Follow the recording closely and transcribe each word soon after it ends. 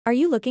Are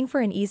you looking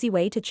for an easy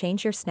way to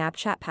change your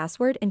Snapchat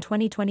password in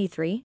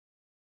 2023?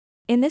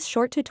 In this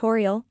short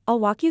tutorial, I'll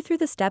walk you through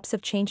the steps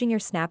of changing your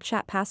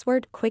Snapchat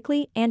password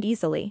quickly and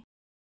easily.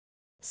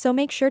 So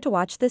make sure to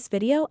watch this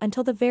video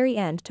until the very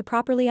end to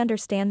properly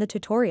understand the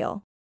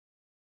tutorial.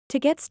 To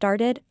get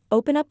started,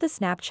 open up the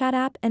Snapchat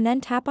app and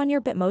then tap on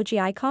your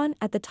Bitmoji icon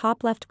at the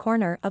top left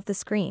corner of the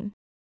screen.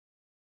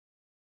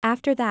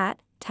 After that,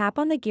 tap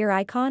on the gear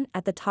icon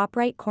at the top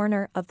right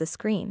corner of the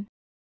screen.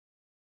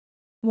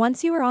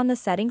 Once you are on the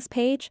settings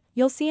page,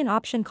 you'll see an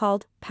option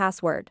called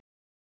Password.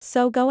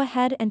 So go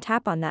ahead and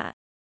tap on that.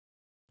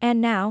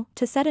 And now,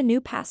 to set a new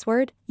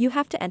password, you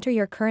have to enter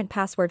your current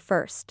password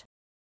first.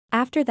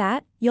 After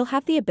that, you'll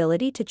have the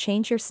ability to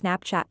change your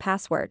Snapchat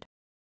password.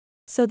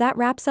 So that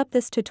wraps up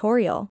this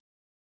tutorial.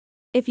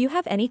 If you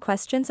have any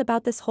questions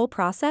about this whole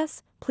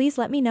process, please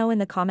let me know in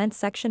the comments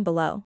section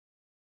below.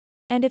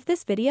 And if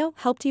this video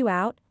helped you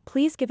out,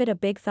 please give it a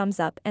big thumbs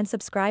up and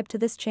subscribe to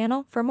this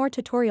channel for more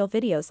tutorial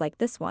videos like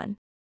this one.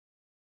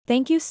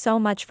 Thank you so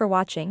much for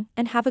watching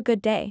and have a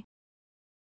good day.